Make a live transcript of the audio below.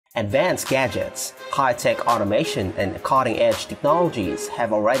Advanced gadgets, high-tech automation, and cutting-edge technologies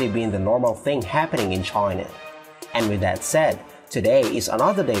have already been the normal thing happening in China. And with that said, today is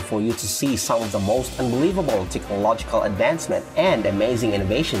another day for you to see some of the most unbelievable technological advancement and amazing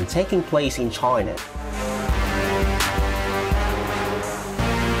innovation taking place in China.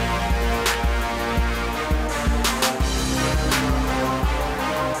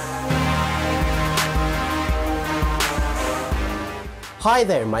 Hi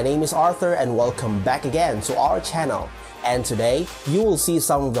there, my name is Arthur and welcome back again to our channel. And today, you will see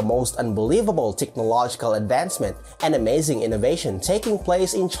some of the most unbelievable technological advancement and amazing innovation taking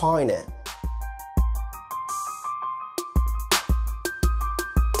place in China.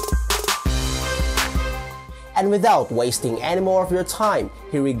 And without wasting any more of your time,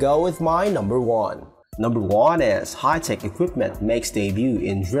 here we go with my number one. Number one is high-tech equipment makes debut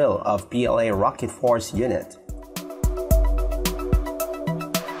in drill of PLA rocket force unit.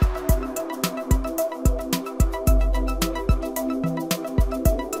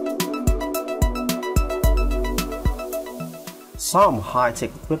 Some high-tech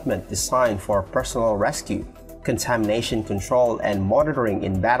equipment designed for personal rescue, contamination control, and monitoring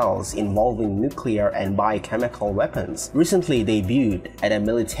in battles involving nuclear and biochemical weapons recently debuted at a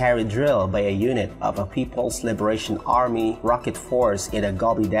military drill by a unit of a People's Liberation Army rocket force in the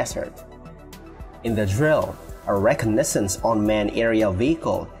Gobi Desert. In the drill, a reconnaissance unmanned aerial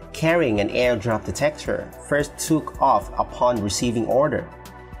vehicle carrying an airdrop detector first took off upon receiving order.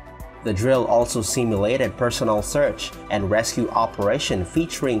 The drill also simulated personal search and rescue operation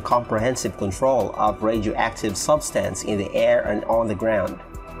featuring comprehensive control of radioactive substance in the air and on the ground.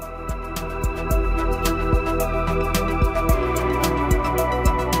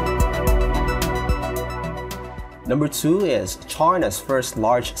 Number two is China's first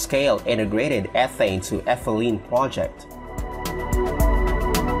large-scale integrated ethane-to-ethylene project.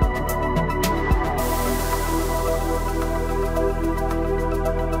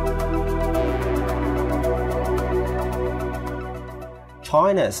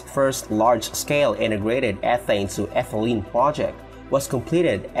 China's first large-scale integrated ethane-to-ethylene project was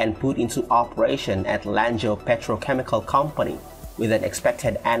completed and put into operation at Lanzhou Petrochemical Company with an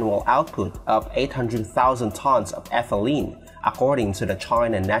expected annual output of 800,000 tons of ethylene, according to the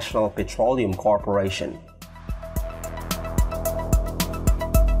China National Petroleum Corporation.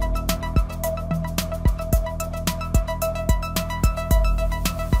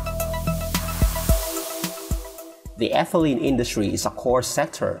 The ethylene industry is a core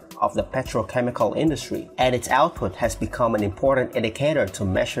sector of the petrochemical industry, and its output has become an important indicator to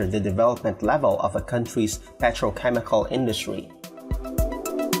measure the development level of a country's petrochemical industry.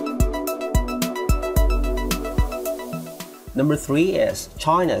 Number three is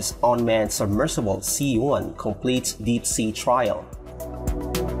China's unmanned submersible Siyuan completes deep-sea trial.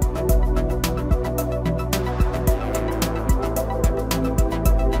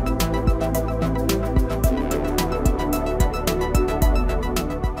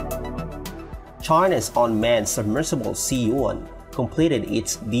 China's unmanned submersible Siyuan completed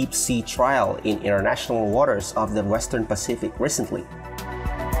its deep-sea trial in international waters of the Western Pacific recently.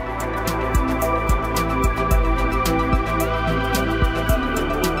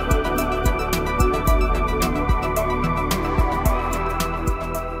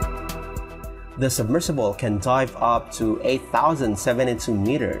 The submersible can dive up to 8,072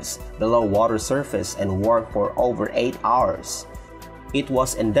 meters below water surface and work for over 8 hours. It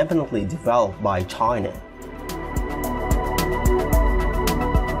was independently developed by China.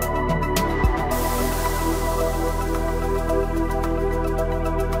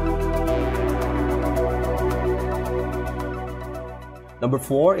 Number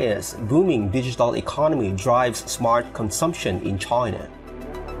four is booming digital economy drives smart consumption in China.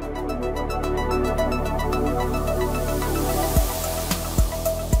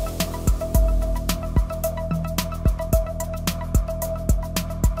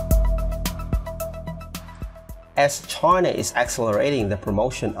 As China is accelerating the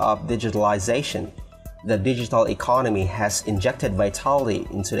promotion of digitalization, the digital economy has injected vitality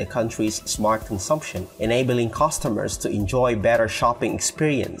into the country's smart consumption, enabling customers to enjoy better shopping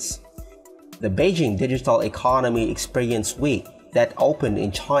experience. The Beijing Digital Economy Experience Week that opened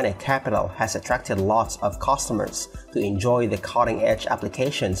in China capital has attracted lots of customers to enjoy the cutting-edge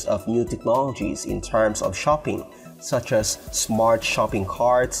applications of new technologies in terms of shopping, such as smart shopping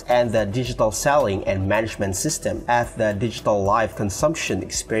carts and the digital selling and management system at the Digital Life Consumption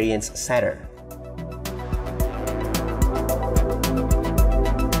Experience Center.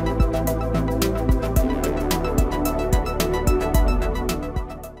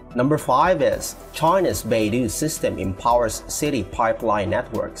 Number 5 is China's BeiDou system empowers city pipeline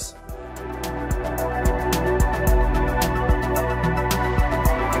networks.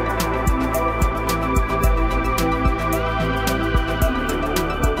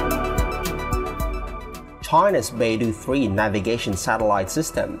 China's BeiDou 3 navigation satellite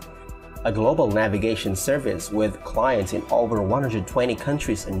system, a global navigation service with clients in over 120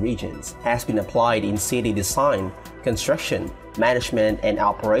 countries and regions, has been applied in city design, construction, management, and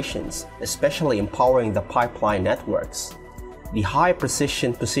operations, especially empowering the pipeline networks. The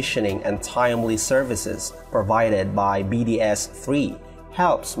high-precision positioning and timely services provided by BDS-3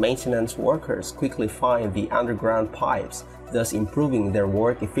 helps maintenance workers quickly find the underground pipes, thus improving their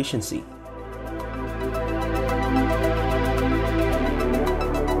work efficiency.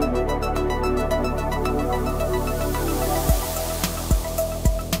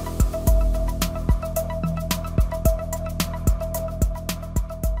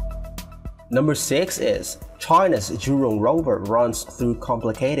 Number 6 is China's Zhurong rover runs through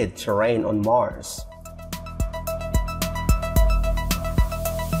complicated terrain on Mars.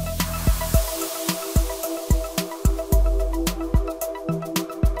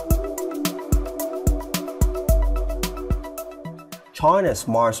 China's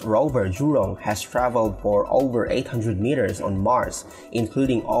Mars rover Zhurong has traveled for over 800 meters on Mars,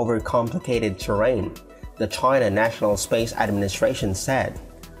 including over complicated terrain, the China National Space Administration said.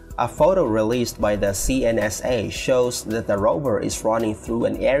 A photo released by the CNSA shows that the rover is running through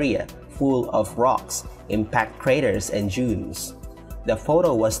an area full of rocks, impact craters, and dunes. The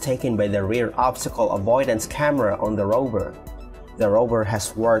photo was taken by the rear obstacle avoidance camera on the rover. The rover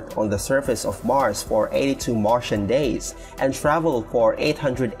has worked on the surface of Mars for 82 Martian days and traveled for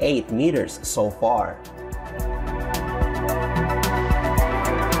 808 meters so far.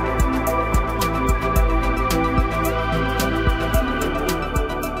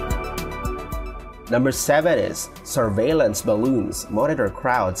 Number 7 is surveillance balloons monitor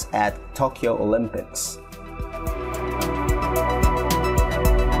crowds at Tokyo Olympics.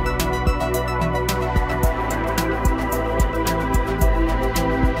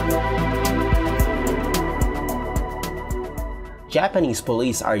 Japanese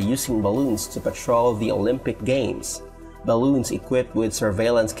police are using balloons to patrol the Olympic Games. Balloons equipped with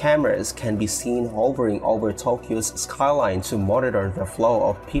surveillance cameras can be seen hovering over Tokyo's skyline to monitor the flow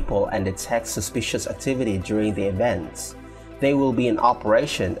of people and detect suspicious activity during the events. They will be in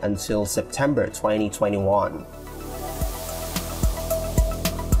operation until September 2021.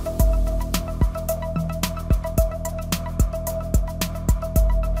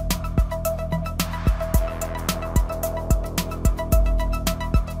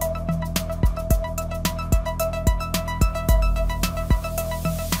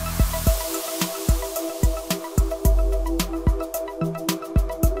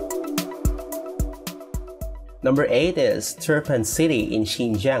 Number 8 is Turpan City in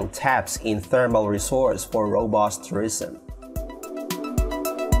Xinjiang taps in thermal resource for robust tourism.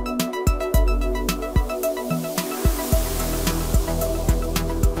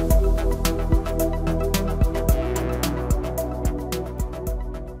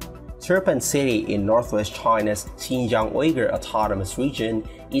 Turpan City in northwest China's Xinjiang Uyghur Autonomous Region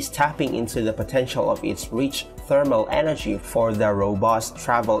is tapping into the potential of its rich thermal energy for the robust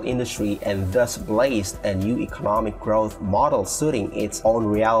travel industry and thus blazed a new economic growth model suiting its own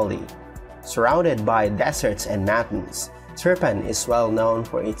reality. Surrounded by deserts and mountains, Turpan is well known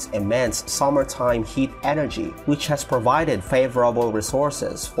for its immense summertime heat energy, which has provided favorable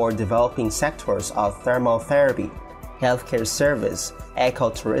resources for developing sectors of thermal therapy, healthcare service,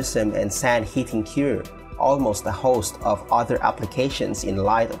 ecotourism, and sand heating cure, almost a host of other applications in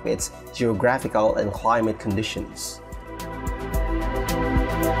light of its geographical and climate conditions.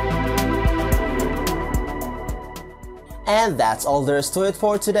 And that's all there is to it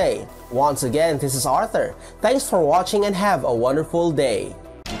for today. Once again, this is Arthur. Thanks for watching and have a wonderful day.